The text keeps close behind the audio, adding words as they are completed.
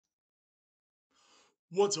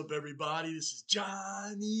What's up, everybody? This is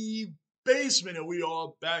Johnny Basement, and we are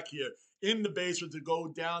back here in the basement to go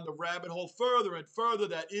down the rabbit hole further and further.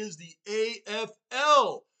 That is the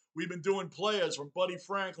AFL. We've been doing players from Buddy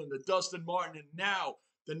Franklin to Dustin Martin, and now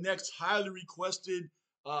the next highly requested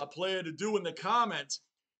player to do in the comments,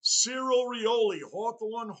 Cyril Rioli,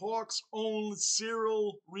 Hawthorne Hawks own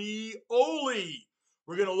Cyril Rioli.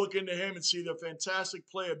 We're going to look into him and see the fantastic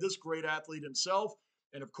play of this great athlete himself.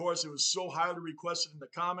 And of course, it was so highly requested in the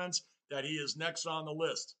comments that he is next on the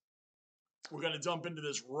list. We're going to jump into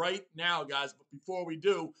this right now, guys. But before we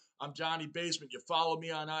do, I'm Johnny Basement. You follow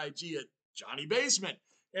me on IG at Johnny Basement.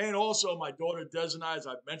 And also, my daughter Des and I, as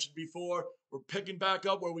I've mentioned before, we're picking back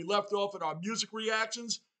up where we left off in our music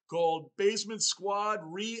reactions called Basement Squad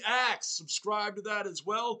Reacts. Subscribe to that as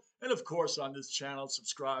well. And of course, on this channel,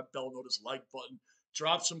 subscribe, bell notice, like button.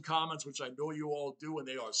 Drop some comments, which I know you all do, and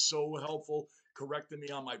they are so helpful, correcting me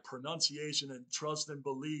on my pronunciation, and trust and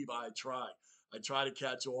believe I try. I try to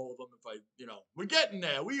catch all of them we're getting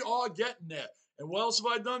there. We are getting there. And what else have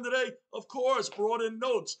I done today? Of course, brought in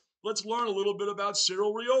notes. Let's learn a little bit about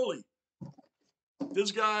Cyril Rioli.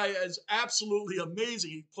 This guy is absolutely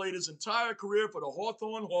amazing. He played his entire career for the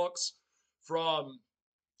Hawthorne Hawks from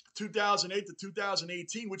 2008 to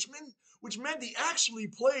 2018, which meant he actually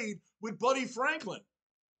played with Buddy Franklin.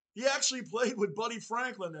 He actually played with Buddy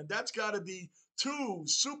Franklin, and that's got to be two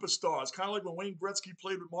superstars, kind of like when Wayne Gretzky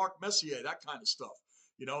played with Mark Messier, that kind of stuff.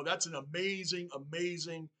 You know, that's an amazing,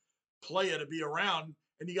 amazing player to be around,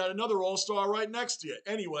 and you got another all-star right next to you.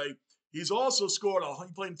 Anyway, he's also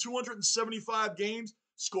he played in 275 games,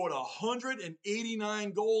 scored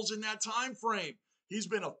 189 goals in that time frame. He's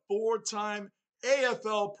been a four-time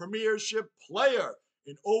AFL Premiership player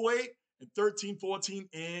in 08 and 13, 14,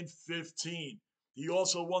 and 15. He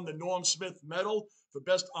also won the Norm Smith Medal for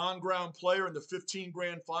Best On-Ground Player in the 15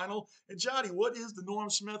 Grand Final. And Johnny, what is the Norm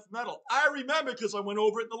Smith Medal? I remember because I went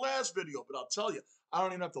over it in the last video, but I'll tell you, I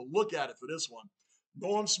don't even have to look at it for this one.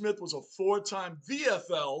 Norm Smith was a four-time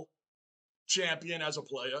VFL champion as a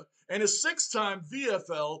player and a six-time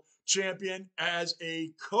VFL champion as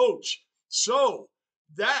a coach. So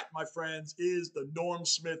that, my friends, is the Norm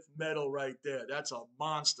Smith Medal right there. That's a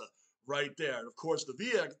monster right there. And of course, the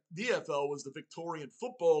VFL was the Victorian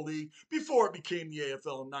Football League before it became the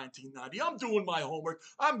AFL in 1990. I'm doing my homework.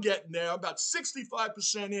 I'm getting there. I'm about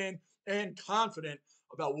 65% in and confident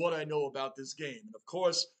about what I know about this game. And of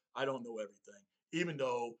course, I don't know everything, even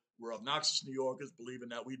though we're obnoxious New Yorkers believing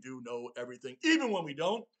that we do know everything, even when we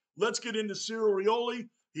don't. Let's get into Cyril Rioli.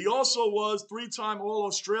 He also was three-time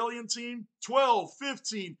All-Australian team, 12,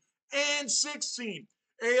 15, and 16.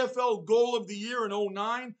 AFL Goal of the Year in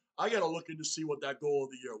 09. I got to look in to see what that goal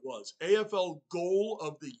of the year was. AFL Goal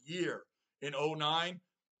of the Year in 09.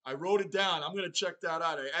 I wrote it down. I'm going to check that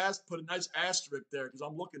out. I put a nice asterisk there because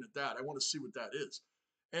I'm looking at that. I want to see what that is.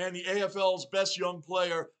 And the AFL's Best Young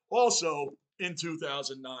Player also in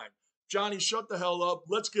 2009. Johnny, shut the hell up.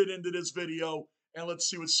 Let's get into this video and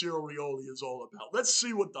let's see what Cyril Rioli is all about. Let's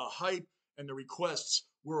see what the hype and the requests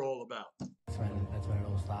were all about. That's when it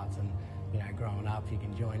all starts. And growing up, you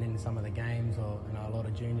can join in some of the games, or a lot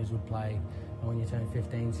of juniors would play. And when you turn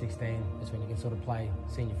 15, 16, that's when you can sort of play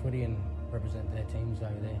senior footy and represent their teams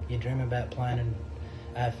over there. You dream about playing in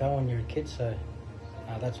AFL when you're a kid, so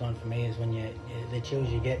that's one for me, is when the chills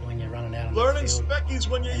you get when you're running out on learning the field. speckies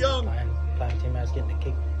when you're young. Playing teammates, getting a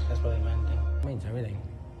kick, that's probably the main thing. It means everything.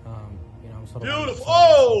 I'm sort of beautiful.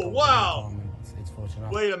 Oh, wow. It's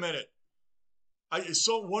fortunate. Wait a minute.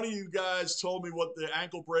 So one of you guys told me what the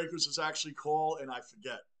ankle breakers is actually called, and I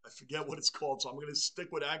forget what it's called. So I'm going to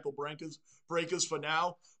stick with ankle breakers for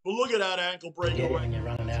now. But look at that ankle breaker right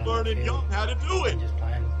now. He's learning young how to do it. Just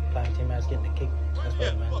playing teammates, getting a kick. That's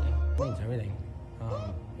what the main thing. It means everything.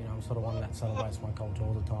 I'm sort of one that celebrates my culture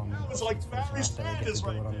all the time. It's like Barry Sanders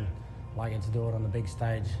right there. I get to do it on the big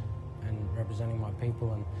stage and representing my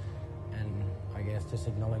people, and I guess just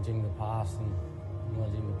acknowledging the past and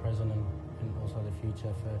acknowledging the present and also the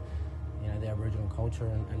future for the Aboriginal culture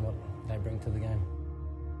and what they bring to the game.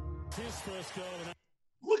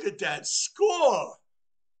 Look at that score.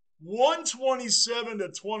 127 to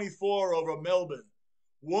 24 over Melbourne.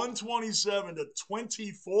 127 to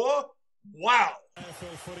 24. Wow.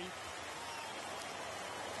 AFL footy.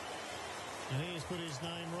 And he has put his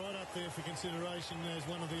name right up there for consideration as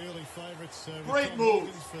one of the early favourites. Great move.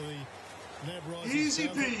 For the Easy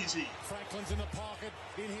peasy. Franklin's in the pocket,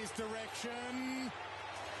 in his direction.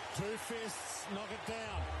 Two fists, knock it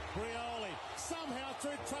down. Rioli, somehow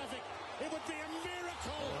through traffic. It would be a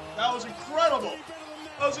miracle. That was incredible.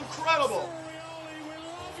 That was incredible. Rioli, we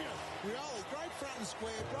love you. Rioli, great front and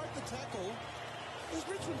square, broke the tackle. There's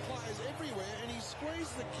Richmond players everywhere, and he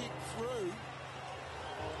squeezed the kick through.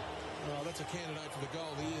 Oh, that's a candidate for the goal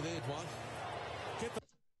of the year there, Dwight.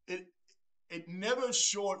 It never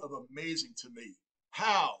short of amazing to me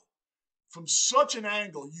how, from such an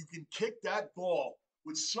angle, you can kick that ball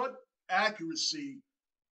with such accuracy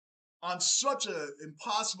on such an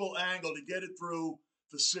impossible angle to get it through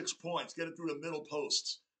for 6 points, get it through the middle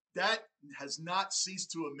posts. That has not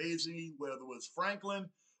ceased to amaze me, whether it was Franklin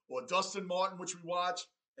or Dustin Martin, which we watched,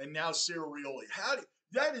 and now Cyril Rioli.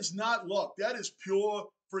 That is not luck. That is pure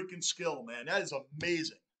freaking skill, man. That is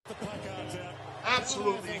amazing. The placards out.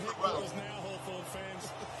 Absolutely incredible. Now, Hawthorne fans.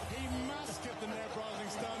 He must get the net rising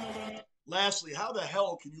star. Lastly, how the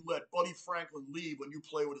hell can you let Buddy Franklin leave when you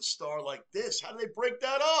play with a star like this? How do they break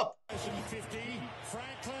that up? 50,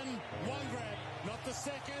 Franklin, one grab, not the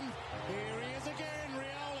second. Here he is again,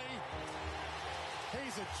 Rioli.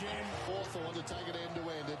 He's a gem. Hawthorne to take it end to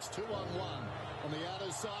end. It's 2-on-1 on the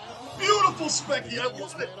outer side. Beautiful, Specky. I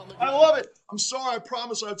love it. I love it. I'm sorry. I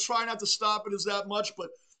promise I'll try not to stop it as that much, but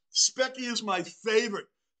Specky is my favorite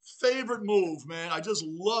move, man. I just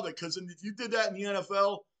love it because if you did that in the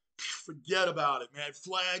NFL, forget about it, man.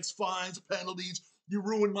 Flags, fines, penalties. You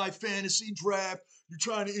ruined my fantasy draft. You're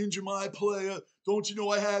trying to injure my player. Don't you know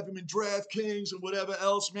I have him in DraftKings and whatever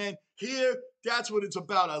else, man? Here, that's what it's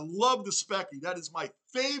about. I love the Specky. That is my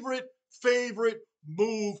favorite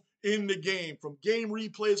move in the game. From game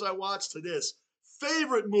replays I watched to this.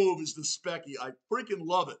 Favorite move is the Specky. I freaking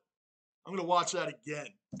love it. I'm going to watch that again.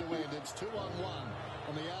 It's 2-on-1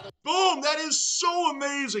 on the outer. Boom! That is so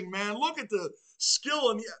amazing, man. Look at the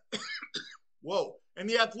skill and the whoa, and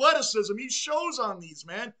the athleticism he shows on these,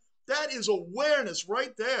 man. That is awareness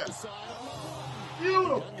right there.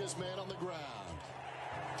 Beautiful.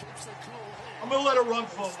 I'm gonna let it run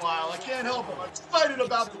for a while. I can't help it. I'm excited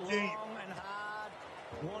about the game.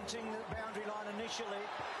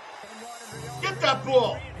 Get that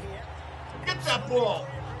ball. Get that ball.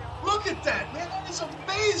 Look at that, man. That is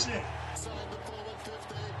amazing.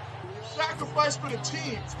 Sacrifice for the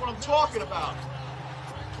team. That's what I'm talking about.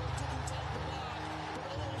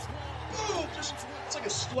 Boom! It's like a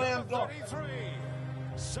slam dunk.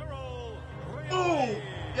 Boom!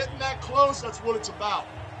 Getting that close, that's what it's about.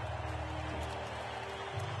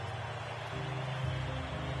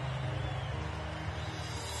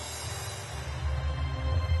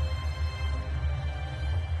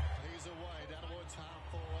 He's away, down towards half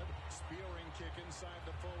forward. Spearing kick inside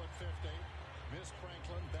the forward 50. Missed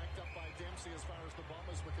Franklin, backed up by Dempsey as far as the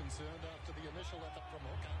Bombers were concerned after the initial effort from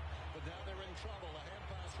Hooker. But now they're in trouble. A hand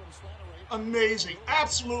pass from Slattery. Amazing.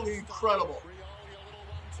 Absolutely incredible.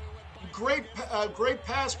 Great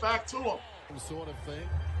pass back to him. Sort of thing.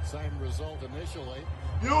 Same result initially.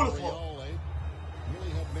 Beautiful. Rioli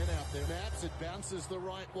really had men out there. Naps, it bounces the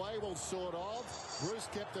right way. Well, sort of. Bruce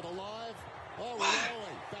kept it alive. Oh,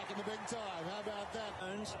 Rioli back in the big time. How about that?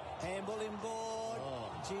 Handball inboard.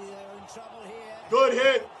 Gee, they're in trouble here. Good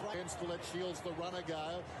hit. Instillett shields the runner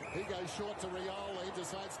go. He goes short to Rioli.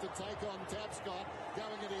 Decides to take on Tapscott.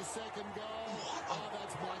 Going at his second goal. Oh,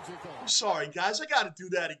 that's magical. I'm sorry, guys. I got to do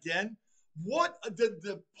that again. What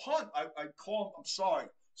the punt? I call. I'm sorry.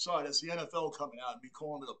 Sorry, that's the NFL coming out and me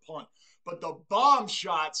calling it a punt. But the bomb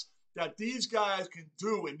shots that these guys can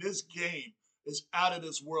do in this game is out of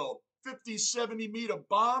this world. 50, 70-meter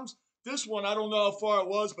bombs. This one, I don't know how far it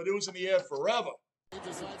was, but it was in the air forever. He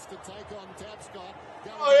decides to take on Tapscott.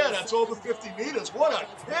 Oh, yeah, that's over 50 meters. What a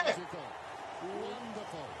hit.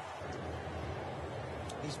 Wonderful.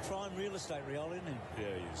 He's prime real estate, Rioli, isn't he?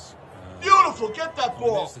 Yeah, he is. Beautiful. Get that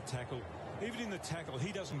ball. There's the tackle. Even in the tackle,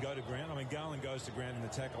 he doesn't go to ground. I mean, Garland goes to ground in the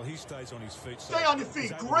tackle. He stays on his feet. So stay on your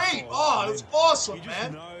feet. Great. Oh, that's awesome, you just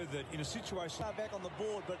man. know that in a situation... Back on the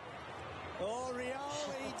board, but... Oh,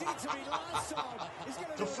 Rioli, he did to me last time.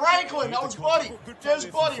 To Franklin, that was Buddy. There's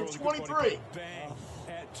Buddy with 23. Bang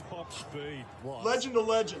at top speed. Legend to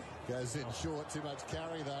legend. Goes in short, too much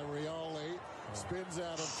carry though. Rioli spins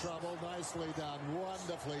out of trouble. Nicely done,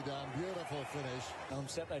 wonderfully done, beautiful finish. On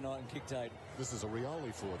Saturday night in kick tape. This is a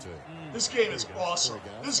Rioli forte. This game is awesome.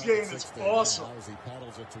 This game is awesome. As he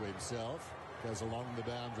paddles it to himself, goes along the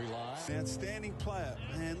boundary line. Outstanding player,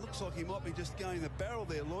 and looks like he might be just going the barrel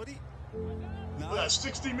there, Lloydie. No, That's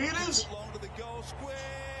 60 meters. Long to the goal square,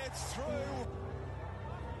 it's through.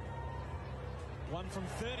 One from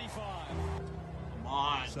 35. Come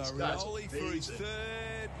on, So this guy's Rioli for his amazing.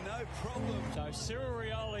 third, no problem. So Cyril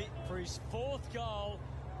Rioli for his fourth goal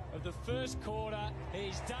of the first quarter.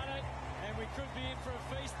 He's done it, and we could be in for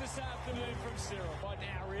a feast this afternoon from Cyril. Right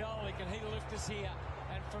now, Rioli, can he lift us here?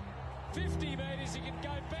 And from 50 metres, he can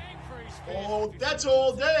go bang for his fifth. Oh, that's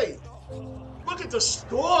all day. Look at the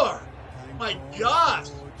score. My God.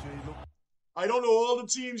 I don't know all the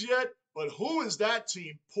teams yet, but who is that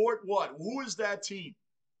team? Port what? Who is that team?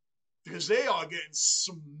 Because they are getting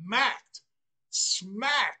smacked.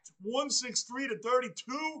 Smacked.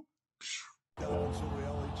 163-32.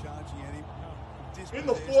 In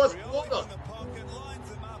the fourth quarter.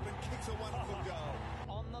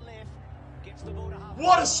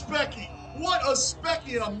 What a specky. What a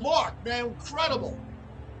specky and a mark, man. Incredible.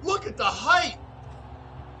 Look at the height.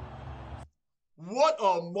 What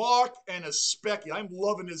a mark and a specky. I'm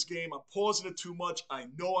loving this game. I'm pausing it too much. I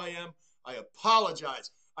know I am. I apologize.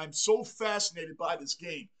 I'm so fascinated by this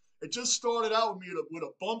game. It just started out with me with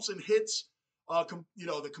a bumps and hits, the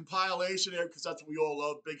compilation there, because that's what we all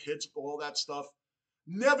love, big hits, all that stuff.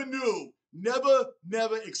 Never knew,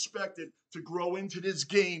 never expected to grow into this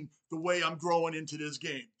game the way I'm growing into this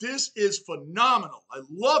game. This is phenomenal. I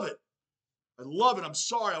love it. I love it. I'm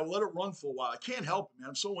sorry. I'll let it run for a while. I can't help it, man.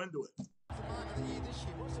 I'm so into it.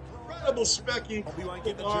 Incredible specky. We won't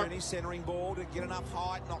get the journey, centering ball to get enough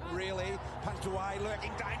height, not really. Punched away,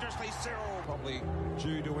 lurking dangerously, Cyril. Probably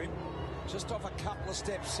due to him. Just off a couple of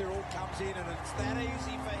steps, Cyril comes in and it's that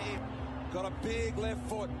easy for him. Got a big left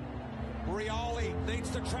foot. Rioli needs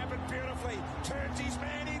to trap it beautifully. Turns his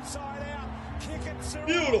man inside out. Kick it, Cyril.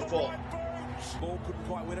 Beautiful. Ball couldn't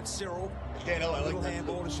quite win it, Cyril. Can't help. I like that.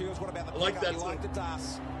 Handball to Shields. What about the pick up? He liked it to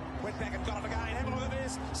us. Went back and got it again. Have a look at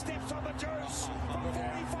this. Steps on the juice. From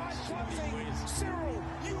 45 closing. Cyril,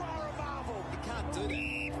 you are a marvel. You can't do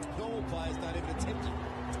that. Normal players don't even attempt it.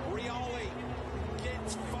 Rioli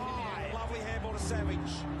gets 5. Lovely handball to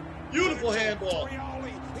Savage. Beautiful handball.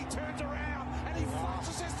 Rioli, he turns around and he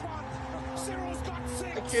flashes this one. Cyril's got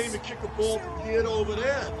 6. I can't even kick a ball from here over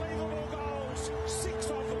there. Unbelievable goals. 6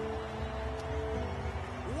 of them.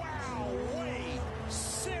 Wow-wee.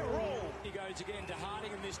 Cyril. He goes again to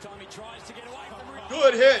Harding, and this time he tries to get away from Rioli.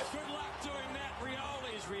 Good hit. Good luck doing that.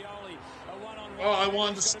 Rioli. A one-on-one. Oh, I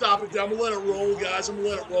wanted to stop it there. I'm going to let it roll, guys. I'm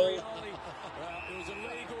going to let it roll. It was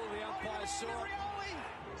illegal. The umpire saw it.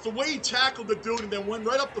 It's the way he tackled the dude and then went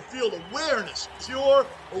right up the field. Awareness. Pure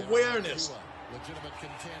awareness. Legitimate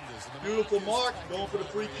contenders. Beautiful mark. Going for the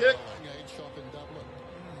free kick.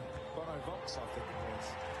 Vox, I think it was.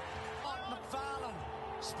 McFarlane.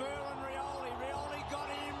 Spurling Rioli. Rioli got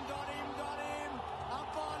him.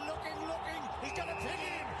 Umpire looking. He's going to pin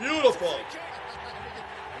him. Beautiful.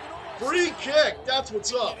 Free kick. That's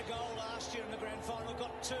what's up. He had a goal last year in the grand final.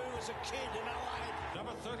 Got 2 as a kid in 08.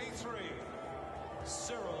 Number 33,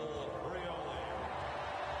 Cyril Rioli.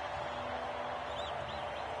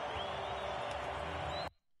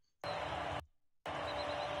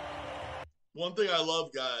 One thing I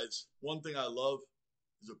love, guys,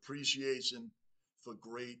 is appreciation for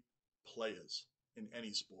great players in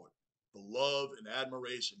any sport. The love and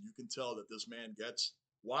admiration you can tell that this man gets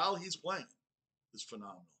while he's playing is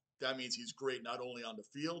phenomenal. That means he's great not only on the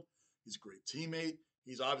field, he's a great teammate,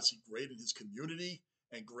 he's obviously great in his community,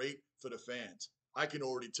 and great for the fans. I can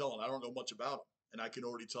already tell, and I don't know much about him, and I can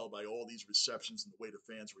already tell by all these receptions and the way the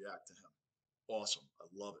fans react to him. Awesome. I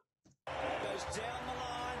love it. Goes down the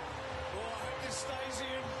line. Oh, I hope this stays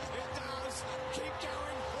in. It does. Keep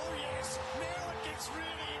going. Oh, yes. Now it gets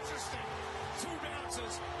really interesting. 2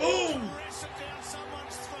 bounces. Boom. Press it down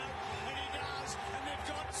someone's throat. And he does. And they've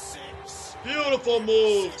got 6. Beautiful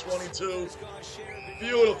move, 22.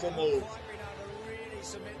 Beautiful move. Really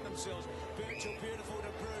cement themselves. Birchall beautiful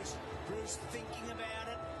to Bruce. Bruce thinking about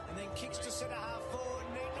it. And then kicks to centre half forward.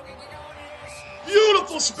 And they're looking to go. Yes.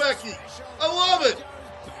 Beautiful specky. I love it.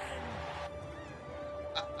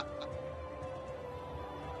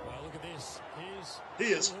 Well, look at this. He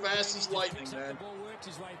is fast as lightning, man. The ball worked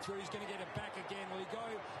his way through. He's going to get it back again. Will he go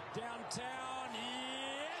downtown?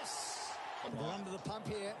 Yes. They're under the pump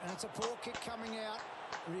here, and it's a poor kick coming out.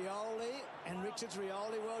 Rioli and Richards.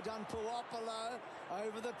 Rioli, well done. Puopolo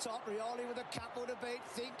over the top. Rioli with a couple to beat.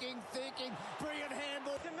 Thinking. Brilliant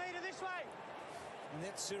handball. The meter this way. And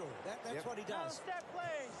that's Cyril. That's what he does. Step,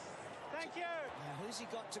 please. Thank you. Now, who's he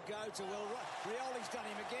got to go to? Well, Rioli's done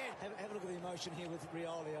him again. Have a look at the emotion here with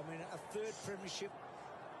Rioli. I mean, a 3rd premiership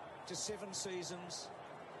to 7 seasons.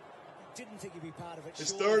 Didn't think he'd be part of it.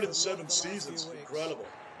 His 3rd in 7 seasons. Incredible.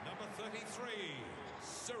 Number 33,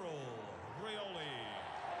 Cyril Rioli.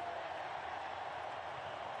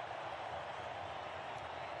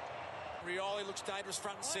 Rioli looks dangerous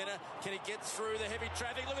front and centre. Can he get through the heavy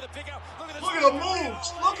traffic? Look at the pickup. Look at the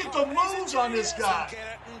moves. Look at the moves on this guy. Get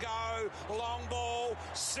it and go. Long ball.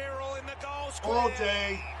 Cyril in the goal square. All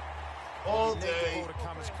day. all You need day. the ball to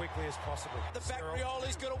come as quickly as possible. The back,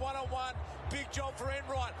 Rioli's got a one-on-one. Big job for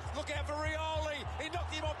Enright. Look out for Rioli. He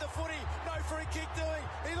knocked him off the footy. No free kick doing.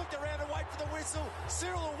 He looked around and wait for the whistle.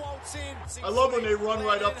 Cyril will waltz in. I love when they run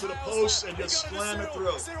right up to the post and just slam it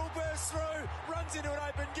through. Cyril bursts through, runs into an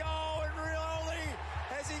open goal, and Rioli,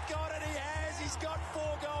 has he got it? He has. He's got 4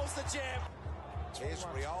 goals, the champ. Here's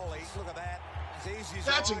Rioli. Look at that.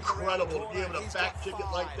 That's incredible to be able to back kick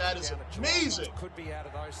it like that is amazing. Could be out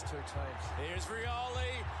of those 2 teams. Here's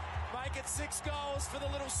Rioli. Make it 6 goals for the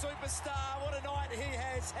little superstar. What a night he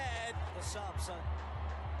has had. The sub, so.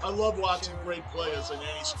 I love watching great players in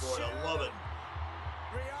any sport. I love it.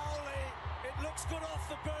 Rioli, it looks good off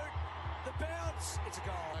the boot. The bounce, it's a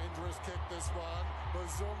goal. Dangerous kick this one.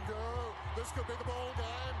 Bazungu. This could be the ball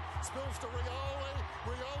game. Spills to Rioli.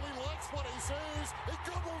 Rioli likes what he sees. He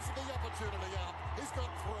gobbles the opportunity up. He's got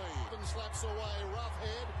 3. And slaps away. Rough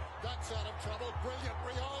head. Ducks out of trouble. Brilliant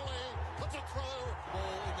Rioli. Puts it through.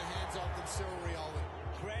 Ball in the hands of them, Cyril Rioli.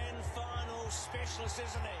 Grand final specialist,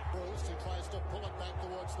 isn't he? Bruce, he tries to pull it back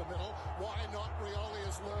towards the middle. Why not? Rioli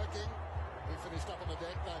is lurking. He finished up on the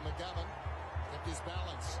deck though, McGovern. Kept his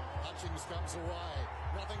balance. Hutchings comes away.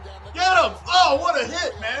 Nothing down the... Get him! Oh, what a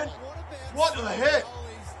hit, man! What a hit!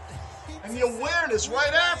 And the awareness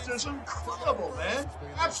right after is incredible, man.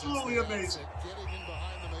 Absolutely amazing. Getting in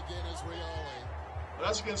behind them again is Rioli. But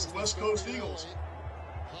that's against the West Coast Eagles.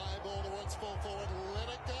 High ball towards full forward. Let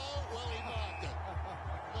it go. Well, he marked it.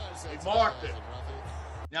 No sense He marked of it.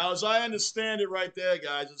 Ruffy. Now, as I understand it right there,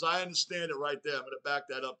 guys, as I understand it right there, I'm going to back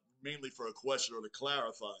that up mainly for a question or to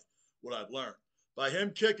clarify what I've learned. By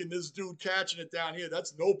him kicking this dude catching it down here,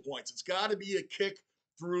 that's no points. It's got to be a kick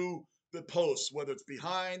through the post, whether it's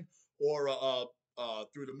behind or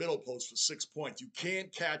through the middle post for 6 points. You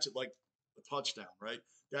can't catch it like a touchdown, right?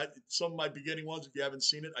 That some of my beginning ones, if you haven't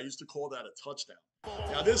seen it, I used to call that a touchdown.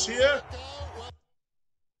 Now this here,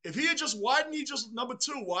 if he had just, why didn't he just, number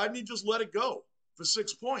 2, why didn't he just let it go for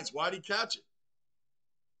 6 points? Why did he catch it?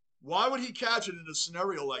 Why would he catch it in a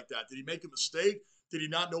scenario like that? Did he make a mistake? Did he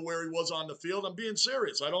not know where he was on the field? I'm being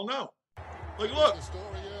serious. I don't know. Like, look,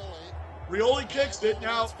 Rioli kicks it.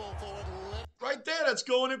 Now, right there, that's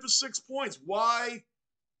going in for 6 points. Why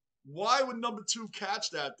would number 2 catch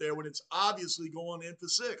that there when it's obviously going in for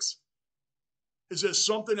 6? Is there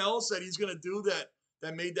something else that he's going to do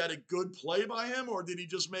that made that a good play by him? Or did he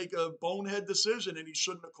just make a bonehead decision and he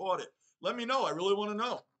shouldn't have caught it? Let me know. I really want to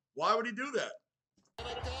know. Why would he do that? Well,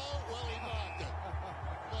 he marked it.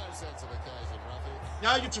 No sense of occasion, Ruffy.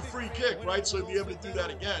 Now he gets a free kick, right? So he'll be able to do that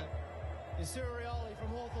again. Cyril Rioli from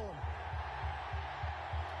Hawthorne.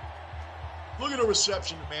 Look at the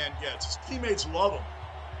reception the man gets. His teammates love him.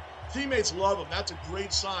 Teammates love him. That's a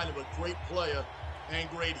great sign of a great player and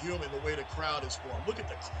great human, the way the crowd is for him. Look at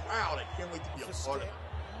the crowd. I can't wait to be a part of it.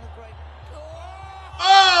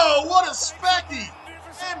 Oh, what a specky!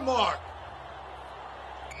 And Mark.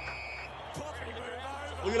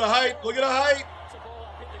 Look at the height. Look at the height.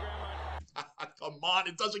 Come on.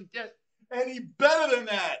 It doesn't get any better than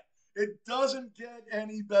that. It doesn't get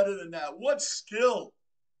any better than that. What skill.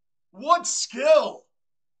 What skill.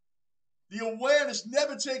 The awareness,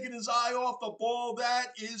 never taking his eye off the ball.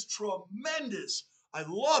 That is tremendous. I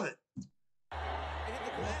love it.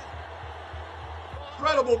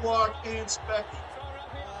 Incredible mark and Specky.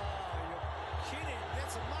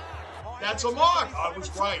 That's a mark. I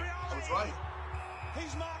was right. I was right.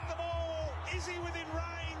 He's marked the ball. Is he within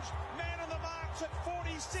range? Man on the mark's at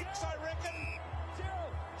 46, I reckon.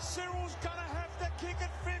 Cyril's going to have to kick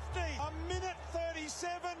at 50. A minute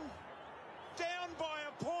 37. Down by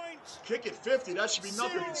a point. Kick at 50. That should be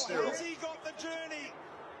nothing against Cyril. Has he got the journey?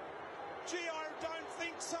 Gee, I don't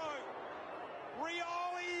think so.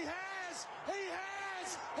 Rioli has. He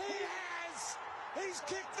has. He has. He's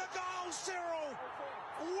kicked the goal, Cyril.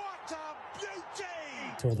 What a beauty.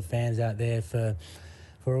 To all the fans out there for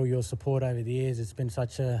all your support over the years. It's been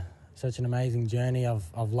such an amazing journey.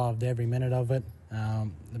 I've loved every minute of it.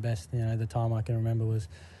 The best, the time I can remember was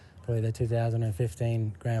probably the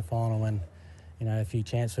 2015 grand final when, a few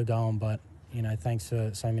chances were going, but, thanks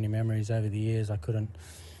for so many memories over the years. I couldn't,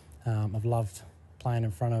 I've loved playing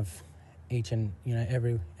in front of each and,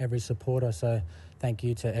 every supporter. So thank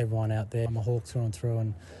you to everyone out there. I'm a Hawk through and through,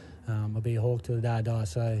 and I'll be a Hawk till the day I die.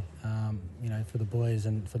 So, for the boys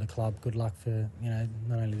and for the club, good luck for,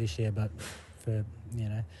 not only this year, but for,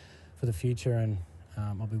 for the future. And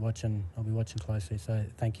I'll be watching closely. So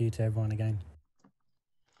thank you to everyone again.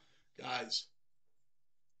 Guys,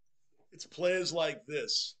 it's players like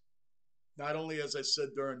this, not only as I said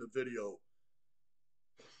during the video,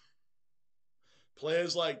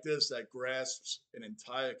 players like this that grasps an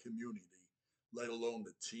entire community, let alone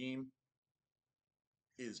the team,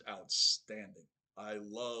 is outstanding. I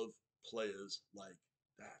love players like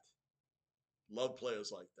that. Love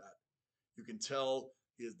players like that. You can tell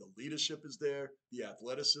the leadership is there. The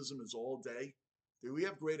athleticism is all day. We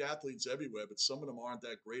have great athletes everywhere, but some of them aren't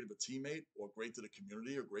that great of a teammate or great to the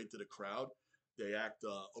community or great to the crowd. They act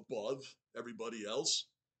above everybody else.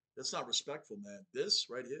 That's not respectful, man. This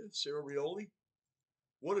right here, Cyril Rioli,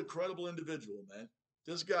 what a credible individual, man.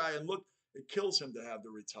 This guy, and look, it kills him to have to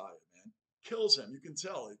retire, man. Kills him. You can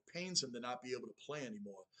tell. It pains him to not be able to play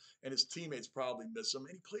anymore. And his teammates probably miss him.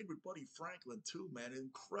 And he played with Buddy Franklin, too, man.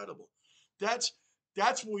 Incredible. That's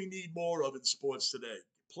what we need more of in sports today.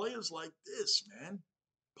 Players like this, man.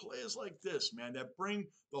 Players like this, man, that bring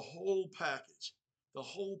the whole package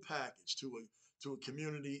to a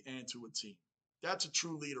community and to a team. That's a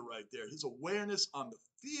true leader right there. His awareness on the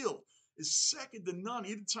field is second to none.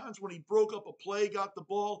 Even times when he broke up a play, got the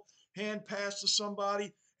ball, hand pass to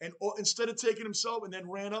somebody, and instead of taking himself and then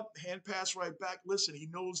ran up, hand pass right back. Listen, he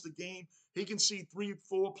knows the game. He can see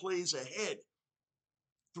 3-4 plays ahead.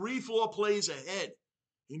 3-4 plays ahead.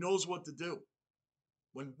 He knows what to do.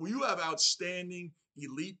 When you have outstanding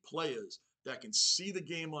elite players that can see the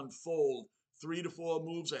game unfold 3 to 4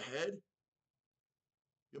 moves ahead,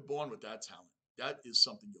 you're born with that talent. That is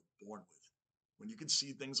something you're born with. When you can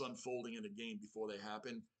see things unfolding in a game before they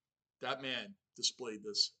happen, that man displayed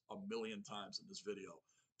this a million times in this video.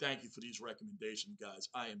 Thank you for these recommendations, guys.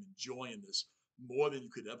 I am enjoying this more than you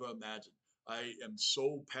could ever imagine. I am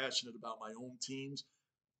so passionate about my own teams.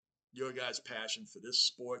 Your guys' passion for this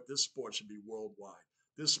sport should be worldwide.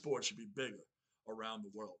 This sport should be bigger around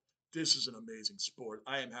the world. This is an amazing sport.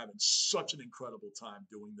 I am having such an incredible time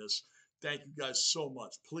doing this. Thank you guys so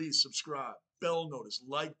much. Please subscribe, bell notice,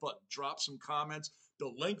 like button, drop some comments.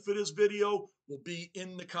 The link for this video will be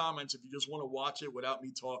in the comments if you just want to watch it without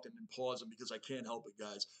me talking and pausing, because I can't help it,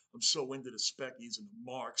 guys. I'm so into the speckies and the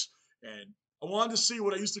marks. And I wanted to see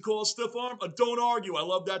what I used to call a stiff arm. A don't argue. I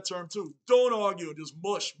love that term too. Don't argue. Just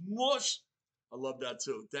mush. Mush. I love that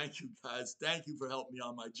too. Thank you, guys. Thank you for helping me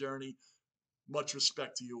on my journey. Much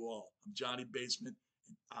respect to you all. I'm Johnny Basement,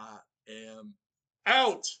 and I am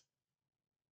out.